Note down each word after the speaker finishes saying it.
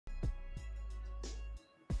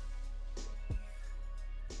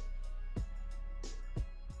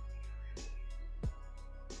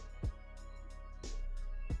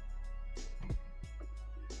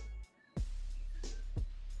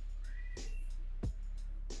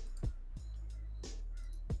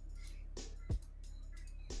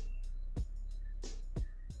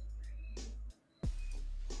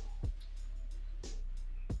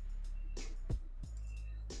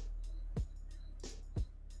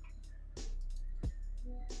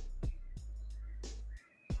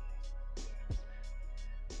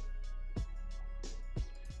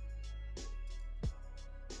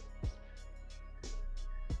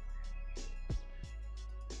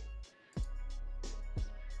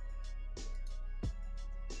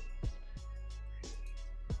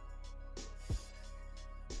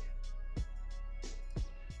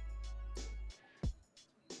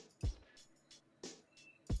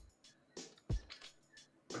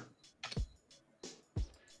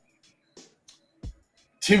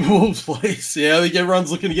Timberwolves, please. Yeah, I think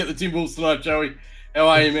everyone's looking to get the Timberwolves tonight, Joey. How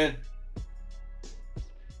are you, man?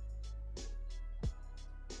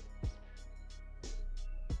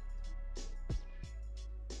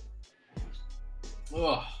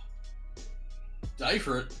 Oh, day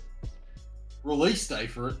for it. Release day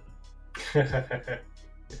for it.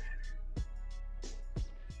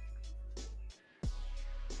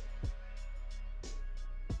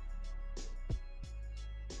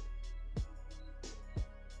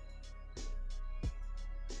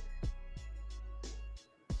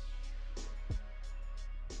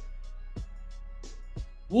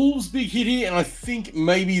 Wolves big hit here, and I think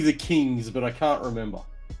maybe the Kings, but I can't remember.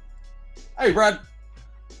 Hey, Brad.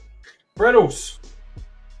 Brettles.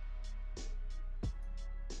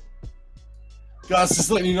 Guys, just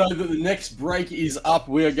letting you know that the next break is up.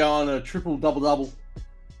 We're going a triple double-double.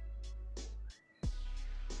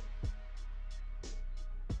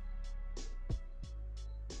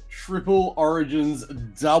 Triple Origins,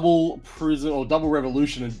 double Prism, or double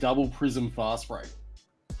Revolution, and double Prism fast break.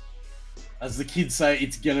 As the kids say,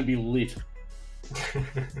 it's going to be lit.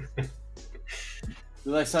 Do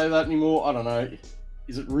they say that anymore? I don't know.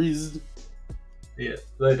 Is it rizzed? Yeah,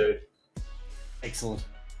 they do. Excellent.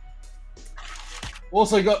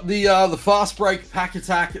 Also got the fast break pack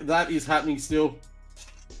attack. That is happening still.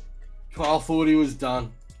 Kyle thought he was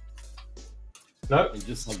done. Nope. And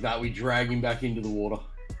just like that, we drag him back into the water.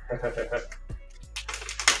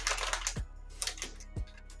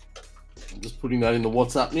 I'm just putting that in the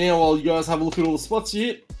WhatsApp now while you guys have a look at all the spots you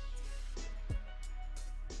hit.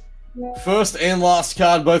 First and last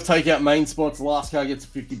card both take out main spots. The last card gets a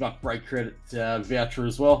 $50 break credit voucher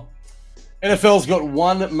as well. NFL's got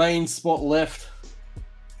one main spot left.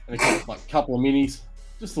 And a couple of minis.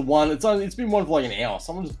 Just the one. It's been one for like an hour.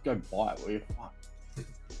 Someone just go buy it, will you?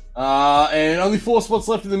 And only 4 spots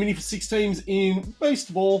left in the mini for 6 teams in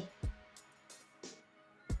baseball.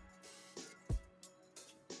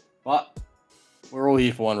 But we're all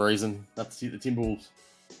here for one reason. That's the Timberwolves.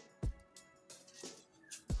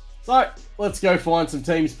 So, let's go find some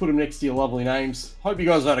teams, put them next to your lovely names. Hope you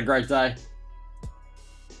guys had a great day.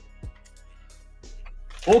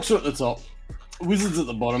 Hawks are at the top. Wizards at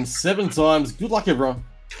the bottom. 7 times. Good luck, everyone.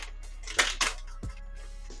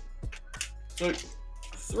 2,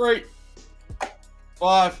 3,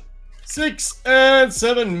 5, 6, and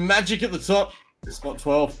 7. Magic at the top. Spot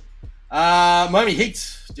 12. Miami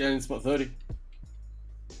Heat down in spot 30.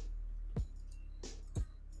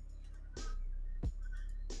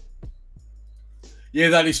 Yeah,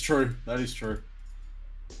 that is true. That is true.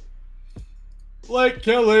 Blake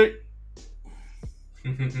Kelly.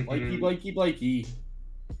 Blakey.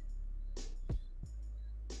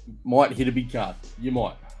 Might hit a big card. You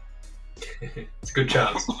might. It's a good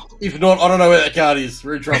chance. If not, I don't know where that card is.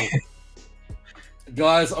 We're in trouble.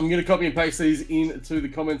 Guys, I'm going to copy and paste these into the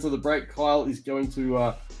comments of the break. Kyle is going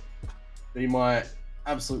to be my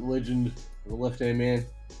absolute legend, the left-hand man.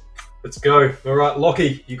 Let's go. All right,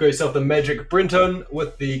 Lockie, you got yourself the Magic. Brenton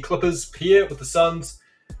with the Clippers. Pierre with the Suns.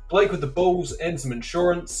 Blake with the Bulls and some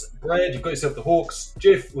insurance. Brad, you've got yourself the Hawks.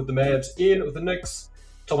 Jeff with the Mavs. Ian with the Knicks.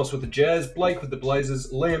 Thomas with the Jazz. Blake with the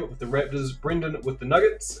Blazers. Liam with the Raptors. Brendan with the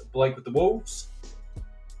Nuggets. Blake with the Wolves.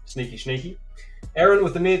 Sneaky. Aaron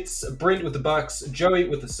with the Nets. Brent with the Bucks. Joey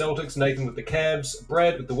with the Celtics. Nathan with the Cavs.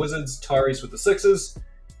 Brad with the Wizards. Tyrese with the Sixers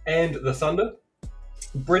and the Thunder.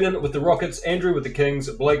 Brennan with the Rockets. Andrew with the Kings.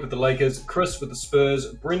 Blake with the Lakers. Chris with the Spurs.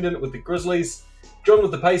 Brendan with the Grizzlies. John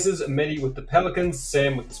with the Pacers. Maddie with the Pelicans.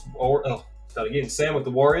 Sam with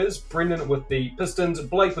the Warriors. Brendan with the Pistons.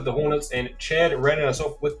 Blake with the Hornets. And Chad rounding us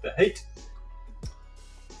off with the Heat.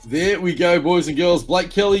 There we go, boys and girls.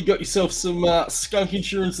 Blake Kelly, got yourself some skunk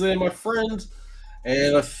insurance there, my friend.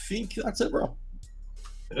 And I think that's it, bro.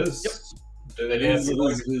 It is. Yep. It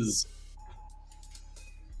is.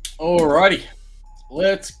 Alrighty.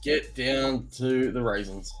 Let's get down to the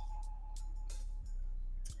raisins.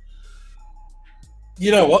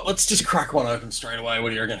 You know what? Let's just crack one open straight away. What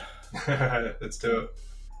do you reckon? Let's do it.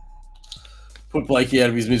 Put Blakey out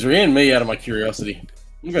of his misery and me out of my curiosity.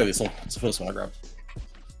 We'll go this one. It's the first one I grabbed.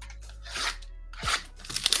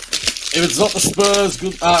 If it's not the Spurs,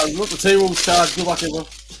 good. Not the T-Wolves card. Good luck, everyone.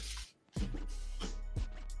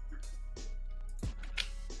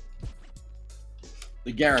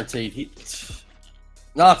 The guaranteed hit.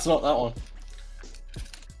 No, it's not that one.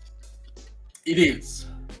 It is.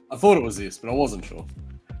 I thought it was this, but I wasn't sure.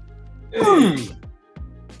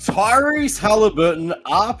 Tyrese Halliburton,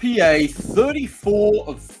 RPA 34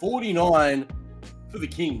 of 49 for the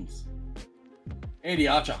Kings. Andy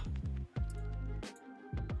Archer.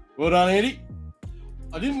 Well done, Andy.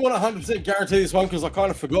 I didn't want to 100% guarantee this one because I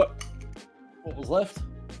kind of forgot what was left.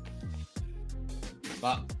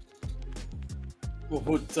 but we'll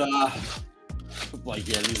put Blake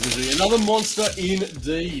out of his misery. Another monster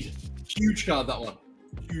indeed. Huge card, that one.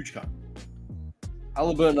 Huge card.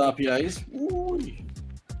 Halliburton RPAs. Ooh.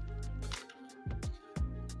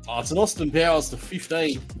 Oh, it's an Austin Powers to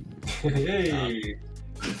 15. Hey.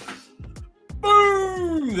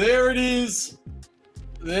 Boom! There it is.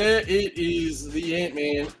 There it is. The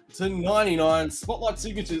Ant-Man to 99. Spotlight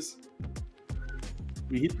signatures.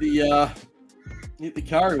 We hit the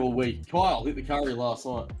Curry, Kyle hit the Curry last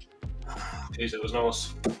night. Jeez, that was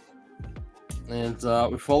nice. And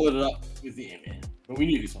we followed it up with the Ant-Man. But we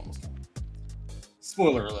knew this one was coming.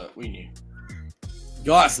 Spoiler alert, we knew.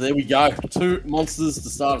 Guys, there we go. 2 monsters to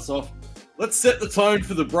start us off. Let's set the tone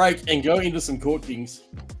for the break and go into some Court Kings.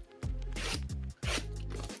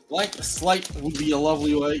 Blank slate would be a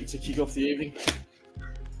lovely way to kick off the evening.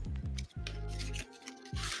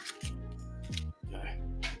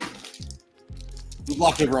 Good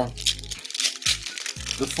luck, everyone.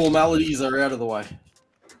 The formalities are out of the way.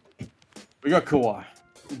 We got Kawhi,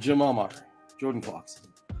 Jamal Murray, Jordan Clarkson.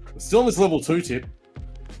 We're still on this level 2 tip.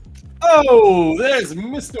 Oh, there's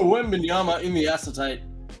Mr. Wembanyama in the acetate.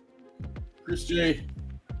 Chris G.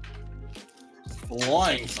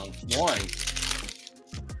 Flying, son. Flying.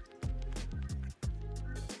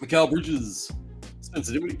 Mikal Bridges.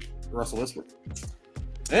 Spencer Dinwiddie. Russell Westbrook.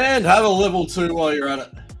 And have a level 2 while you're at it.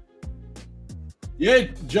 Yeah,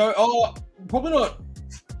 Joe. Oh, probably not.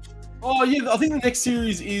 Oh, yeah, I think the next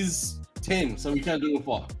series is 10, so we can't do a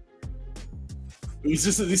 5. It was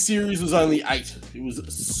just that this series was only 8. It was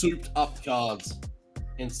souped up cards.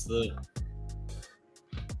 Hence the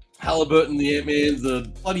Halliburton, the Ant-Man,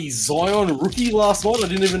 the bloody Zion rookie last night. I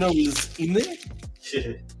didn't even know he was in there.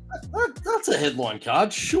 Yeah. That's a headline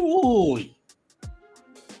card, surely.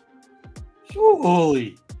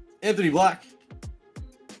 Surely. Anthony Black.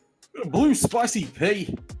 Got a blue spicy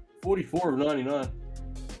P. 44 of 99.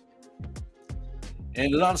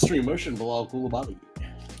 And an artistry motion below Koulibaly.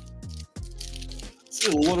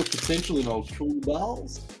 See a lot of potential in old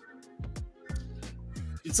Koulibaly.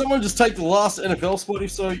 Did someone just take the last NFL spot?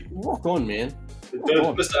 If so, rock on, man. Rock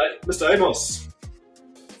on. Mr. Amos.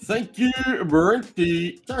 Thank you,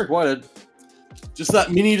 Berenti. Derek Whitehead. Just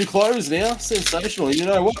that mini to close now. Sensational. You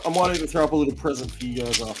know what? I might even throw up a little present for you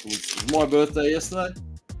guys afterwards. It was my birthday yesterday.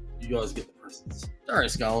 You guys get the presents.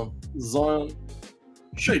 Darius Garland, Zion,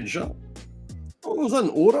 Shaden Sharp. Oh, was that an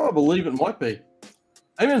order? I believe it might be.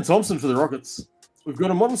 Amen Thompson for the Rockets. We've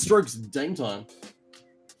got a Modern Strokes Dame Time.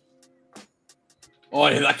 Oh,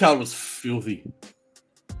 yeah, that card was filthy.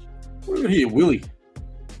 What do we got here? Willie.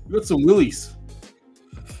 We got some Willies.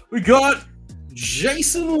 We got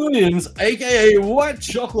Jason Williams, a.k.a. White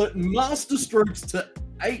Chocolate, Master Strokes to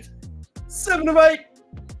 8. 7 of 8.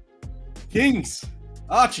 Kings.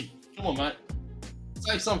 Archie. Come on, mate.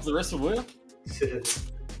 Save some for the rest of them, will you?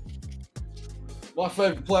 My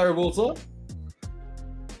favourite player of all time.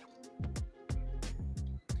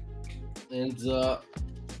 And,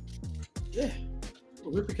 yeah.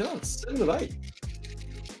 Ripper cards. 7 of 8.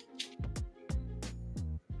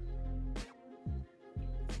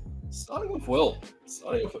 Starting off well.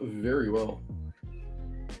 Starting off very well.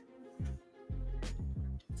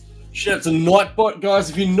 Shout out to Nightbot, guys.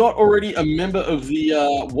 If you're not already a member of the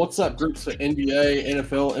WhatsApp groups for NBA,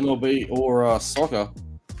 NFL, MLB, or soccer,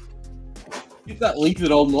 hit that link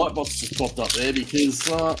that old Nightbot's just popped up there because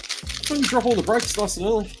we drop all the breaks nice and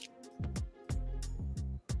early.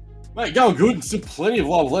 Mate, going good. Still plenty of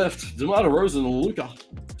love left. DeMar DeRozan and Luka.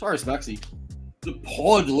 Tyrese Maxey. The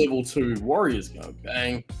pod level 2. Warriors go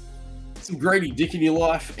bang. Some Grady Dick in your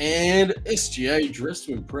life. And SGA dressed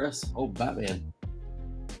to impress. Oh, Batman.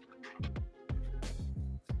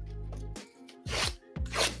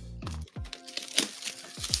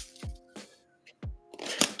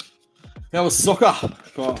 How was soccer?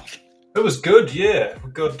 Oh. It was good, yeah.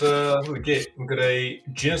 We got what did we get? We got a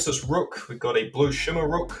Genesis Rook. We got a Blue Shimmer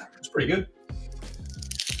Rook. It's pretty good.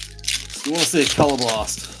 You want to see a Color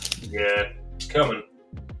Blast? Yeah, it's coming.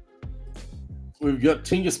 We've got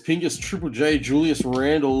Tingus Pingus, Triple J, Julius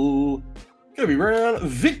Randle, Kobe Brown,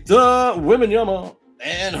 Victor Wembanyama,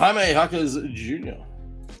 and Jaime Huckers Jr.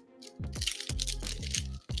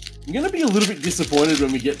 I'm going to be a little bit disappointed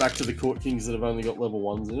when we get back to the Court Kings that have only got level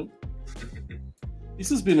 1s in them. This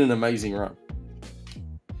has been an amazing run.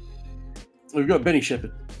 We've got Benny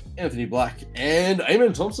Shepherd, Anthony Black, and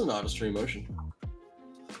Amen Thompson artistry motion.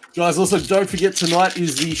 Guys, also don't forget tonight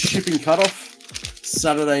is the shipping cutoff,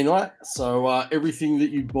 Saturday night. So everything that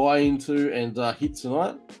you buy into and hit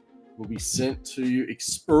tonight will be sent to you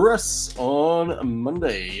express on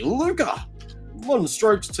Monday. Luka, Modern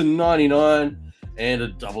Strokes to 99. And a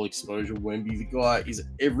double exposure Wemby. The guy is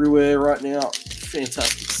everywhere right now.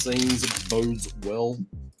 Fantastic scenes. It bodes well.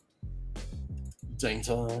 Dame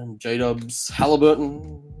Time, J-Dubs,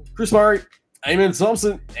 Halliburton, Chris Murray, Amen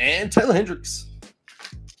Thompson, and Taylor Hendricks.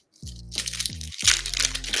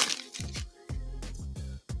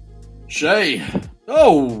 Shea.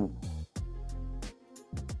 Oh.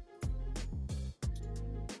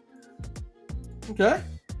 Okay.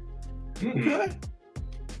 Okay.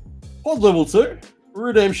 Pod level 2.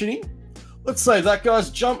 Redemption-y. Let's say that,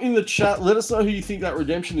 guys. Jump in the chat. Let us know who you think that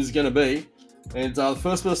redemption is going to be. And the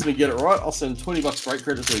first person to get it right, I'll send $20 break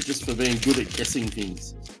credit to just for being good at guessing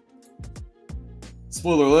things.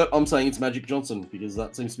 Spoiler alert, I'm saying it's Magic Johnson because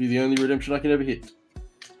that seems to be the only redemption I can ever hit.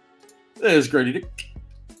 There's Grady Dick.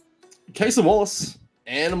 Casey Wallace.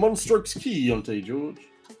 And a Modern Strokes key on T. George.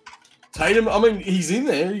 Tatum, I mean, he's in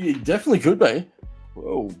there. He definitely could be.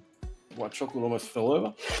 Whoa. White chocolate almost fell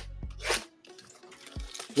over.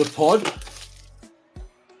 The pod.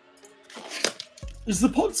 Is the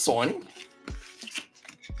pod signing?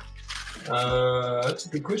 That's a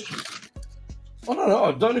good question. I don't know.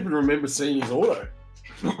 I don't even remember seeing his auto.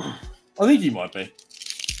 I think he might be.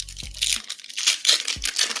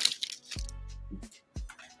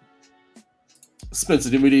 Spencer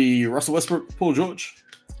Dinwiddie, Russell Westbrook, Paul George,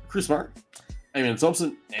 Chris Murray, Amen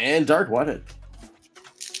Thompson, and Derek Whitehead.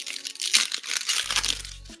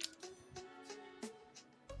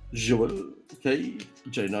 Joel, K,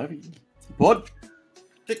 Jay Novi, Pod,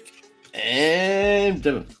 Dick, and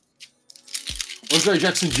Devin. Andre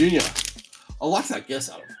Jackson Jr. I like that guess,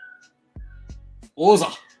 Adam.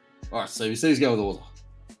 Orza. Alright, so you see he's going with Orza.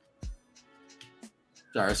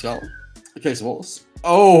 Darius Garland. Casey Wallace.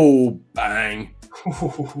 Oh, bang.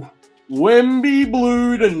 Wemby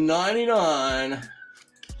blue to 99.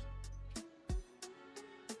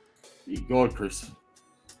 Good God, Chris.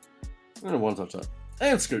 I'm going to one-touch that.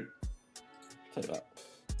 And Scoot. Take that.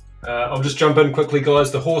 I'll just jump in quickly,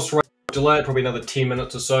 guys. The horse race delayed probably another 10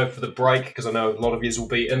 minutes or so for the break because I know a lot of you will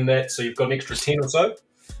be in that, so you've got an extra 10 or so.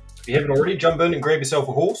 If you haven't already, jump in and grab yourself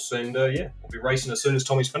a horse, and yeah, we'll be racing as soon as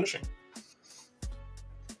Tommy's finishing.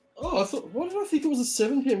 Oh, I thought. Why did I think it was a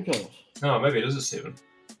 7 p.m. cutoff? Oh, maybe it is a 7.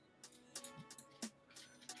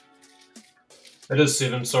 It is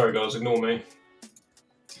 7. Sorry, guys. Ignore me.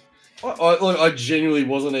 I genuinely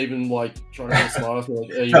wasn't even like trying to be smart.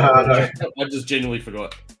 Like, I just genuinely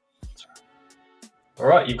forgot. All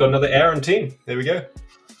right, you've got another hour and 10. There we go.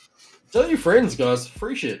 Tell your friends, guys.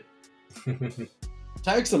 Free shit.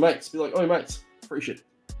 Tag some mates. Be like, oh, mates, free shit.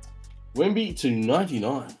 Wemby to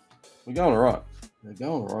 99. We're going all right. We're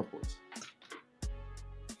going all right, boys.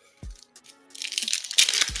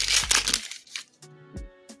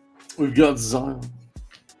 We've got Zion,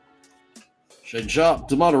 Shane Sharp,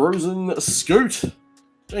 DeMar DeRozan, Scoot,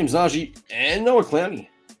 James Nagy, and Noah Clowney.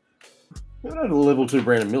 We haven't had a level 2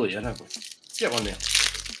 Brandon Miller yet, have we? Let's get one now.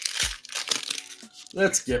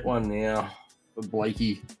 Let's get one now for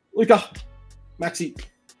Blakey, Luka, Maxi,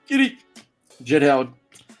 Giddy, Jed Howard,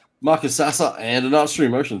 Marcus Sasser, and an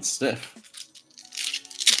upstream motion, Steph.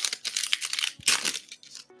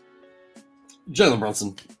 Jalen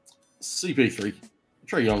Brunson, CP3,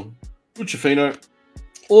 Trae Young, Uchafino,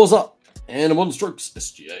 Orza, and a Modern Strokes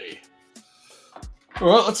SGA. All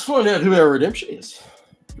right, let's find out who our redemption is.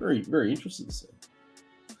 Very, very interested to see.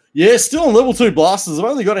 Yeah, still on level 2 blasters. I've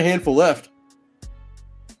only got a handful left.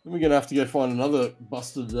 Then we're going to have to go find another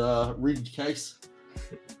busted rigged case.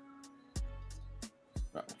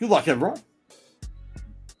 Right, good luck, everyone.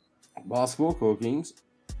 Basketball Core Kings.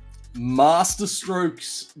 Master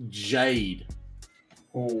Strokes Jade.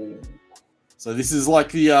 Oh. So this is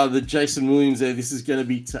like the Jason Williams there. This is going to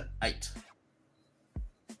be to 8.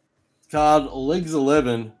 Card legs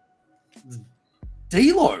 11.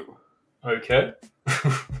 D'Lo. Okay.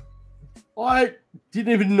 I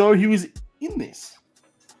didn't even know he was in this.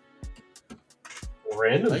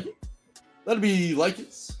 Random. That'd be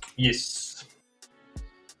Lakers. Yes.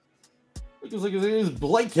 Lakers.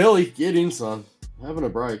 Blake Kelly, get in, son. Having a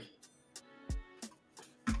break.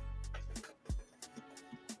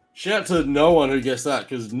 Shout out to no one who guessed that,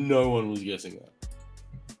 because no one was guessing that.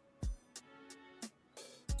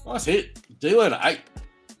 Nice hit. D'Lo to 8.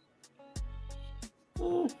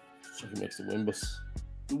 Oh, check him next to Wimbus.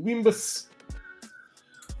 The Wimbus.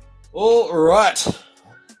 All right.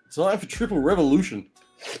 Time for Triple Revolution.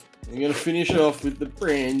 We're going to finish off with the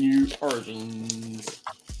brand new Origins.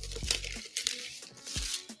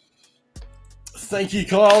 Thank you,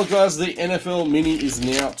 Kyle. Guys, the NFL Mini is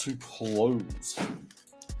now to close.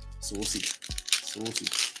 Saucy.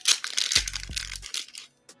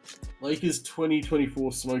 Lakers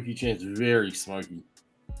 2024 smoky chance. Very smoky.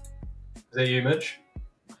 that you, Mitch?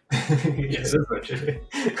 Yes. It is Mitch.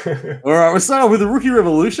 All right, we're starting with the Rookie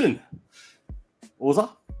Revolution. Orza.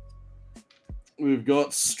 We've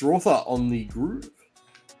got Strother on the groove.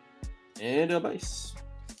 And our base.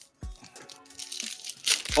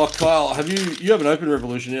 Oh, Kyle, you haven't opened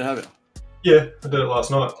Revolution yet, have you? Yeah, I did it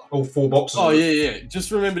last night. All 4 boxes. Oh, yeah.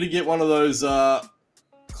 Just remember to get one of those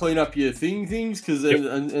clean up your things, because it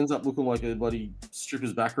ends up looking like a bloody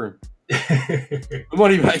stripper's back room.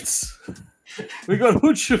 Money mates. We got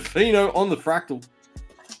Hood Shafino on the fractal.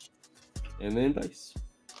 And then base.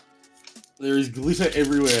 There is glitter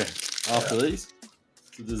everywhere after these.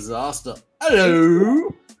 It's a disaster. Hello,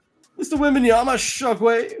 Mr. Wembanyama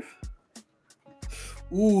Shockwave.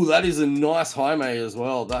 Ooh, that is a nice Jaime as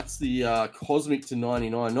well. That's the Cosmic to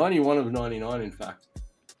 99. 91 of 99, in fact.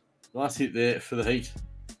 Nice hit there for the Heat.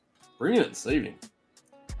 Bringing it this evening.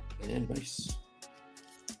 And base.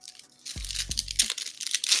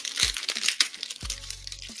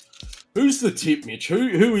 Who's the tip, Mitch?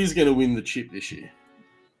 Who is going to win the chip this year?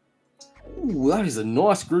 Ooh, that is a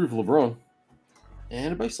nice groove, LeBron.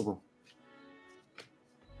 And a base LeBron.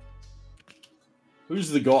 Who's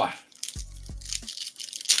the guy?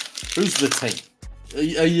 Who's the team?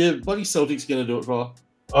 Are your bloody Celtics going to do it, Kyle?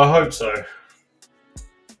 I hope so.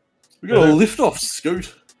 We got a lift-off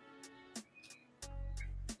scoot.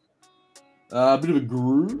 A bit of a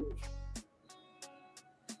groove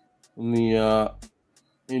on the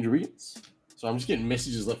Andrew Wiggins. So I'm just getting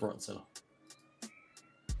messages left, right, and center.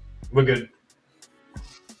 We're good.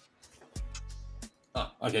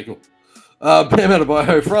 Ah, okay, cool. Bam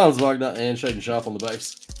Adebayo, Franz Wagner, and Shaden Sharp on the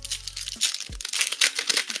base.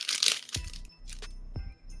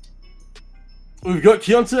 We've got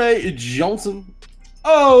Keontae Johnson.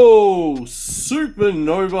 Oh,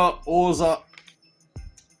 Supernova Orza.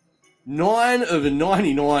 9 of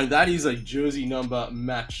 99. That is a jersey number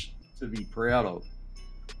match to be proud of.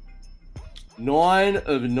 9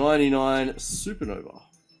 of 99 Supernova.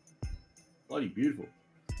 Bloody beautiful.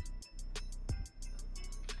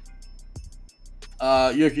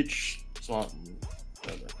 Jokic. Smart.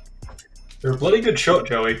 You're a bloody good shot,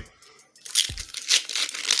 Joey.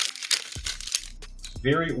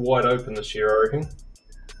 Very wide open this year, I reckon.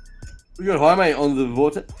 We got Jaime on the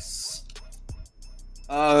Vortex.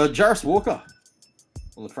 Jarris Walker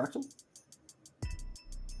on the Fractal.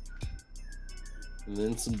 And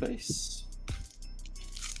then some base.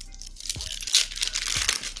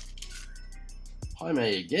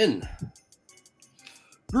 Jaime again.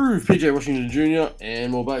 Groove, PJ Washington Jr.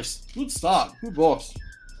 and more base. Good start. Good box.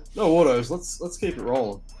 No autos. Let's keep it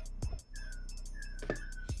rolling.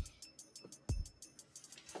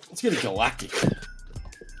 Let's get a Galactic.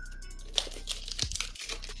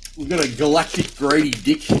 We got a Galactic Grady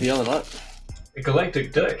Dick the other night. A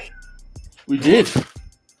Galactic Dick? We did.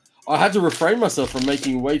 I had to refrain myself from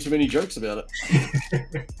making way too many jokes about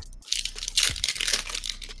it.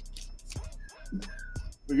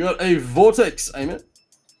 We got a Vortex Aimant,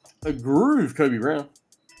 a Groove Kobe Brown,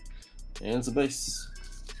 and some base.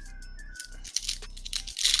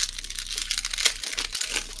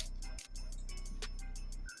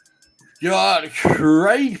 Got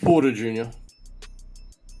Craig Porter Jr.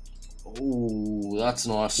 Oh, that's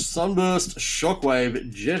nice. Sunburst,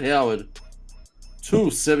 Shockwave, Jet Howard,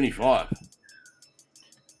 275.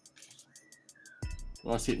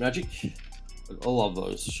 Nice hit, Magic. I love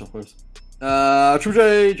those Shockwaves. Triple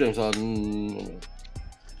J, James Harden.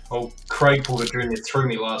 Oh, Craig Porter Jr. threw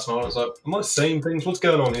me last night. I was like, am I seeing things? What's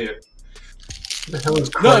going on here? What the hell is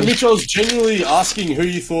Craig? No, Mitch, I was genuinely asking who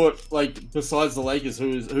you thought, like, besides the Lakers,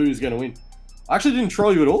 who's going to win. I actually didn't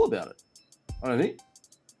troll you at all about it. I don't think.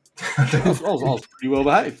 I was pretty well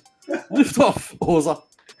behaved. Lift off, Orza.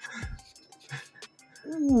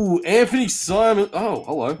 Ooh, Anthony Simon. Oh,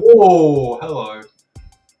 hello. Oh, hello.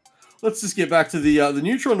 Let's just get back to the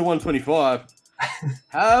Neutron to 125.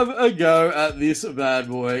 Have a go at this bad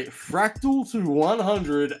boy. Fractal to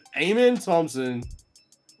 100. Amen Thompson.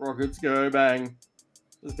 Rockets go bang.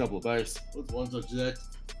 There's a couple of base. Let's one touch that.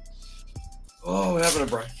 Oh, we're having a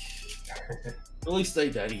break. Release day,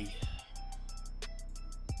 daddy.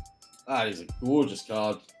 That is a gorgeous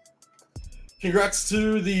card. Congrats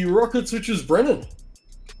to the Rockets, which is Brennan.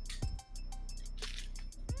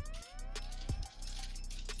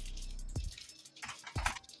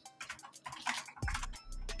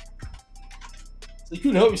 So you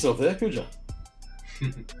couldn't help yourself there, could you?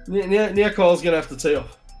 now Kyle's going to have to tee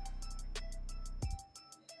off.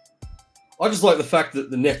 I just like the fact that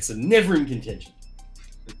the Nets are never in contention.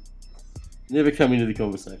 Never come into the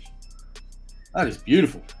conversation. That is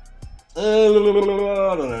beautiful. I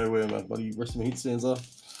don't know where my bloody rest of my heat stands are.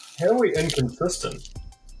 How are we inconsistent?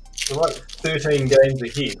 We're like 13 games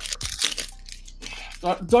ahead.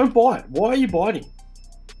 Don't bite. Why are you biting?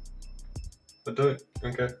 I do.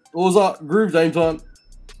 Okay. What was that? Groove Dame time.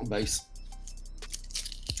 Base.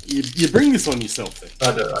 You bring this on yourself then.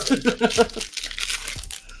 I do.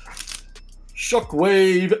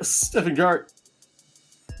 Shockwave, Stephen Garrett.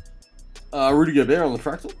 Rudy Gobert on the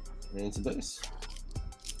fractal. And some base.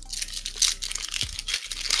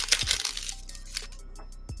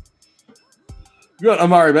 We got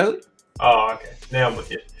Amari Bailey. Oh, okay. Now I'm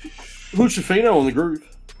with you. Huchafino on the groove.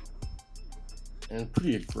 And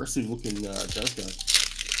pretty aggressive looking Jazz guy.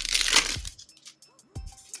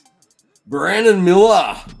 Brandon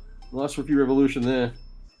Miller. Nice rookie revolution there.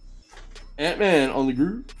 Ant-Man on the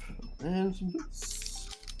groove. And some bits.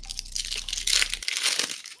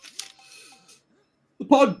 The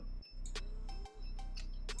pod.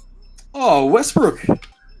 Oh, Westbrook.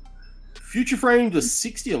 Future frame to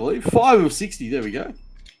 60, I believe. 5 of 60. There we go.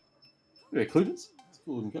 Yeah, Cleveland's. It's a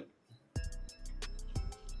cool looking cup.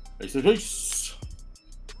 Peace.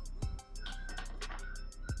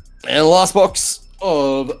 And last box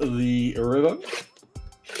of the Revo.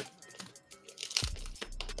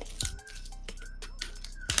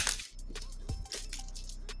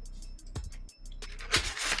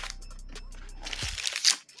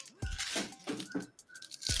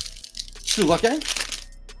 Good luck, eh?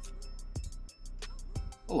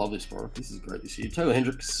 I love this product. This is great this year. Taylor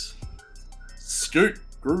Hendricks. Scoot.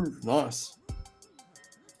 Groove. Nice.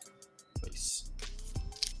 Nice.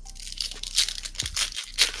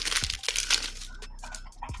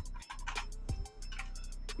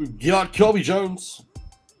 We've got Colby Jones.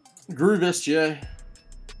 Groove SGA.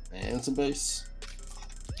 And some base.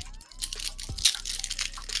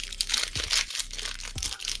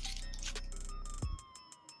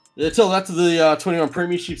 Yeah, tell that to the 21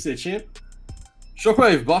 premierships there, champ.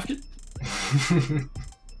 Shockwave Bucket.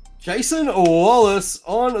 Jason Wallace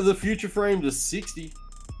on the future frame to 60.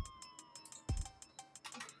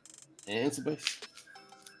 And some base.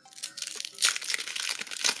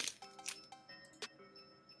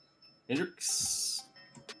 Hendricks.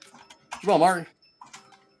 Jamal Murray.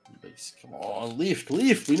 Base. Come on, lift. We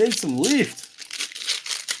need some lift.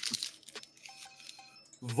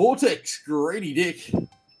 Vortex, Grady Dick.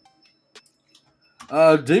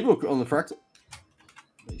 D-Book on the fractal.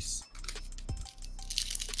 Nice.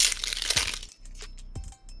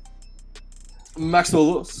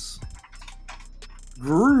 Maxwell Lewis.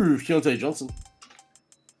 Groove, Keontae Johnson.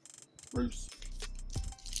 Bruce.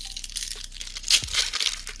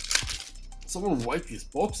 Someone wake this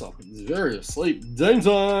box up. He's very asleep. Dame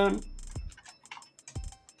time.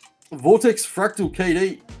 Vortex Fractal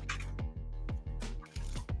KD.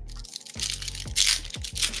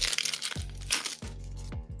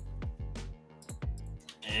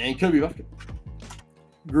 And Kobe Bucket.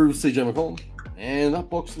 Groove CJ McCollum. And that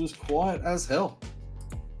box was quiet as hell.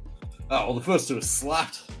 Oh, well, the first two were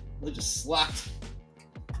slapped. They just slapped.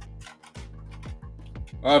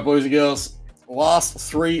 All right, boys and girls. Last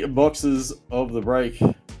 3 boxes of the break.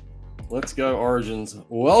 Let's go, Origins.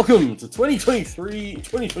 Welcome to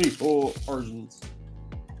 2023-2024 Origins.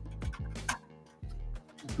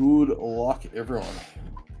 Good luck, everyone.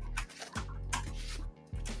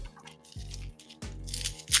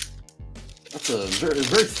 That's a very,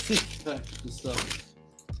 very thick pack of stuff.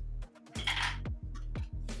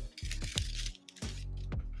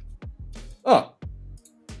 Oh.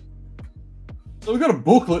 So we got a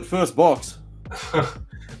booklet first box. We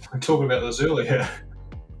were talking about this earlier.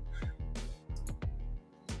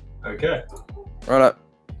 Okay. Right.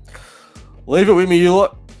 Leave it with me, you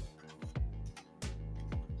lot.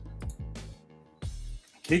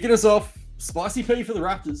 Kicking us off. Spicy P for the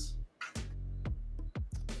Raptors.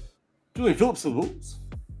 Julian Phillips for the Bulls.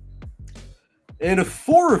 And a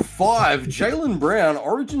 4 of 5, Jaylen Brown,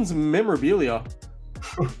 Origins memorabilia.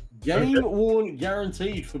 Game worn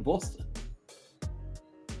guaranteed for Boston.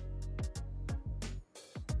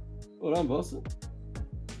 Well done, Boston.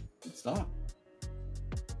 Good start.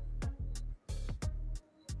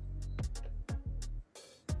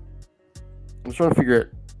 I'm trying to figure out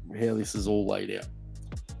how this is all laid out.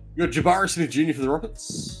 You got Jabari Smith Jr. for the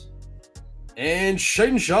Rockets. And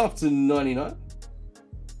Shaden Sharp to 99.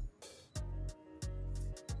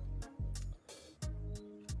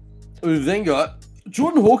 We've then got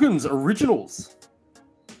Jordan Hawkins Originals.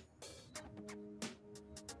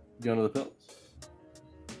 Going to the Pels.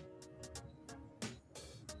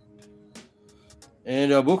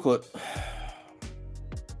 And our booklet.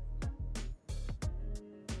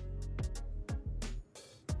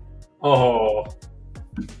 Oh.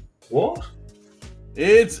 What?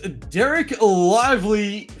 It's Derek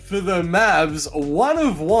Lively for the Mavs, 1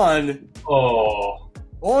 of 1. Oh.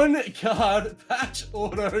 On card patch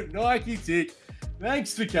auto Nike tick.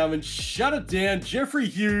 Thanks for coming. Shut it down. Jeffrey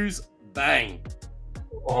Hughes. Bang.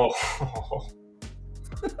 Oh.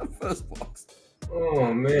 First box.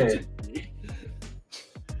 Oh, man.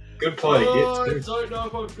 Good play to get I to. don't know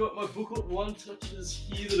if I've got my booklet one touches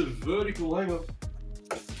here that are vertical. Hang on.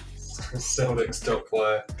 Celtics top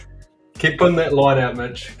player. Keep putting that line out,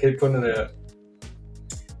 Mitch. Keep putting it out.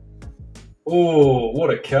 Oh, what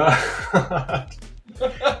a card.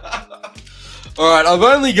 Alright, I've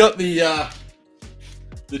only got the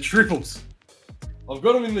triples. I've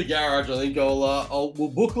got them in the garage. I think we'll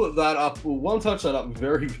booklet that up. We'll one touch that up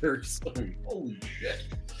very, very soon. Holy shit.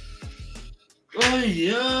 Oh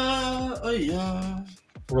yeah, oh yeah.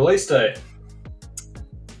 Release day.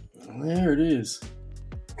 There it is.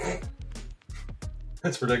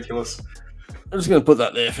 That's ridiculous. I'm just going to put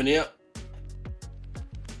that there for now.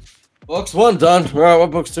 Box 1 done. Alright,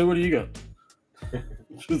 what box 2? What do you got?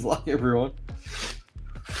 Good luck, everyone.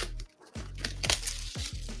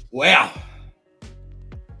 Wow.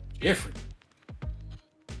 Jeffrey.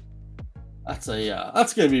 That's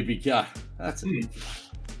going to be a big cut. That's a big cut.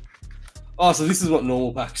 Oh, so this is what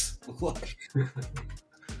normal packs look like.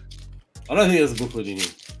 I don't think there's a booklet in here.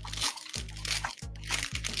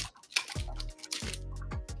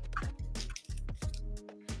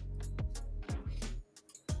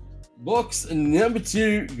 Box number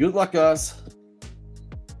 2. Good luck, guys.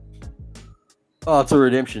 Oh, it's a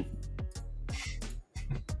redemption.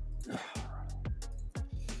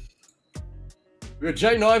 We got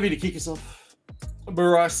Jay Ivey to kick us off.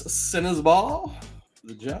 Bryce Centers Bar for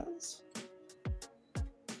the Jazz.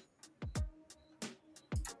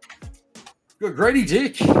 We got Grady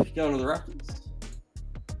Dick going to the Raptors.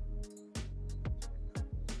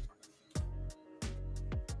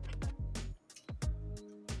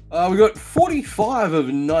 We got 45 of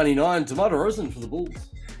 99 DeMar DeRozan for the Bulls.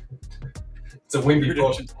 It's a Wemby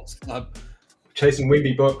box. Chasing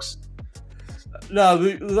Wemby box. No,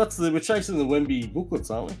 we're chasing the Wemby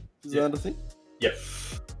booklets, aren't we? Is that a thing? Yep.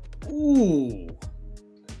 Ooh.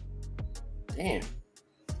 Damn.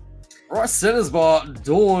 Right, centers bar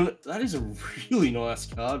Dawn. That is a really nice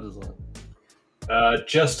card design.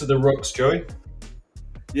 Just to the Rooks, Joey.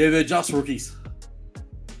 Yeah, they're just rookies.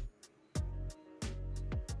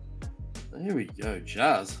 There we go,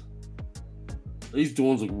 Jazz. These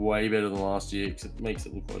Dawns look way better than last year because it makes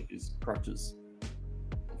it look like his crutches.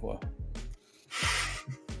 Wow.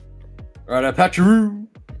 Alright, our Patcheroo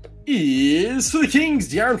is for the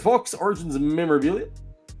Kings. De'Aaron Fox, Origins and Memorabilia.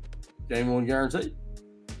 Game 1 guaranteed.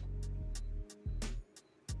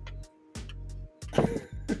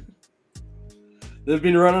 They've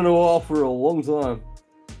been running a while for a long time.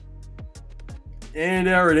 And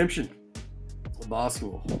our redemption.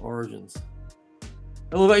 Basketball Origins.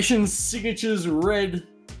 Elevations, signatures, red.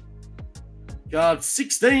 Guard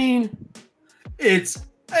 16. It's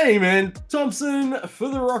Amen Thompson for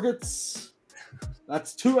the Rockets.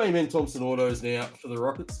 That's 2 Amen Thompson autos now for the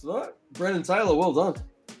Rockets tonight. Brandon Taylor, well done.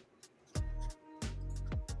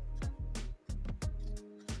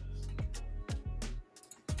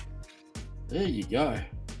 There you go.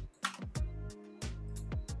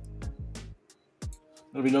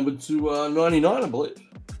 That'll be numbered to 99, I believe.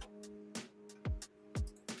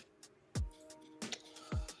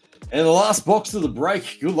 And the last box of the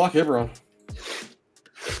break. Good luck, everyone.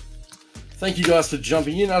 Thank you guys for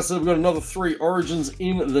jumping in. As I said, we've got another 3 Origins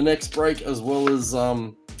in the next break, as well as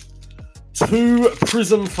 2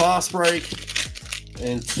 Prism Fast Break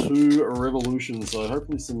and 2 Revolution. So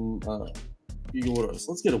hopefully some big autos.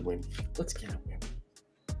 Let's get a win. Let's get a win.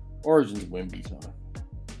 Origins Wemby time.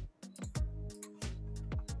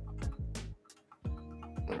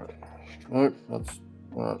 Nope, that's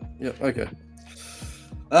all right. Yep, okay.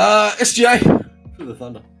 SGA for the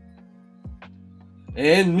Thunder.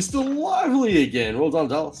 And Mr. Lively again. Well done,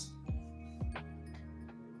 Dallas.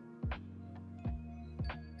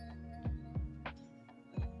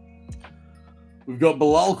 We've got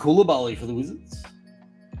Bilal Coulibaly for the Wizards.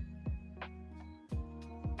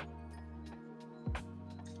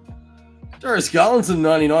 Darius Garlandson,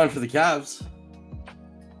 99 for the Cavs.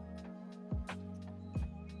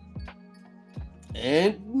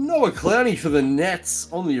 And Noah Clowney for the Nets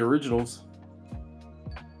on the originals.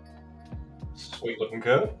 Sweet looking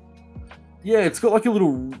card. Yeah, it's got like a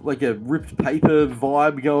little, like a ripped paper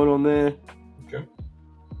vibe going on there. Okay.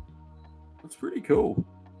 It's pretty cool.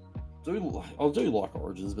 I do like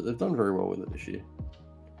Origins, but they've done very well with it this year.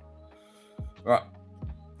 All right.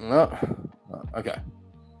 No. Okay.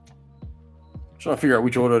 Trying to figure out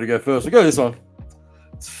which order to go first. We'll go this one.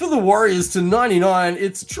 For the Warriors to 99,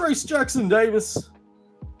 it's Trace Jackson Davis.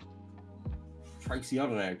 Tracy, I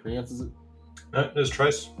don't know how he pronounces it. No, there's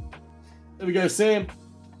Trace. There we go, Sam.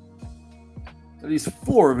 That is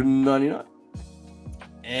 4 of 99.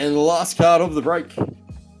 And the last card of the break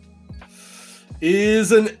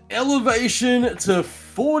is an elevation to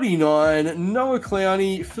 49, Noah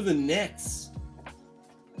Clowney for the Nets.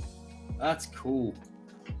 That's cool.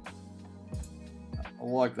 I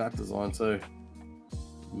like that design too.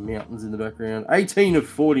 Mountains in the background. 18 of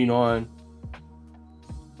 49.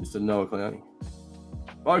 Mr. Noah Clowney.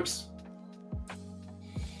 Folks,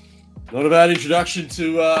 not a bad introduction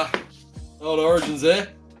to old Origins there.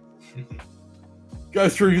 Go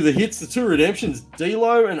through the hits, the two redemptions.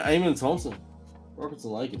 D'Lo and Amen Thompson. Rockets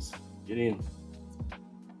and Lakers. Get in.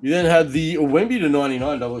 We then had the Wemby to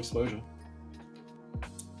 99 double exposure.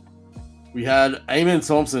 We had Amen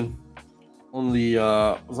Thompson on the,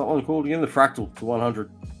 what's that one called again? The Fractal to 100.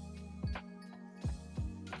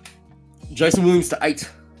 Jason Williams to 8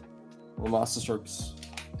 on Master Strokes.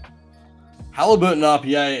 Halliburton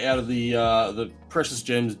RPA out of the Precious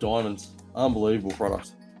Gems Diamonds. Unbelievable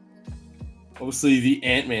product. Obviously, the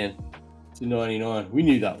Ant-Man to 99. We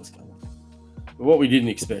knew that was coming. But what we didn't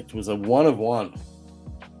expect was a 1 of 1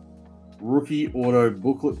 rookie auto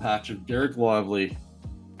booklet patch of Derek Lively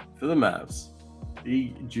for the Mavs.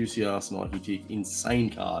 Big, juicy ass Nike tick. Insane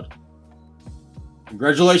card.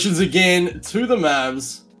 Congratulations again to the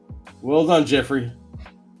Mavs. Well done, Jeffrey.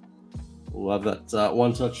 We'll have that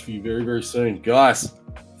one touch for you very, very soon. Guys,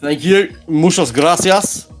 thank you. Muchas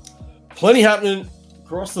gracias. Plenty happening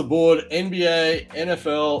across the board. NBA,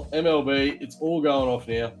 NFL, MLB. It's all going off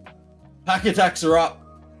now. Pack attacks are up.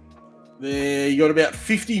 There, you got about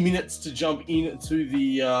 50 minutes to jump into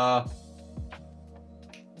the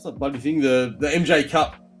what's that bloody thing? The MJ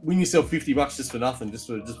Cup. Win yourself $50 just for nothing, just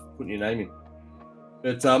for putting your name in.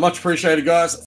 But much appreciated, guys.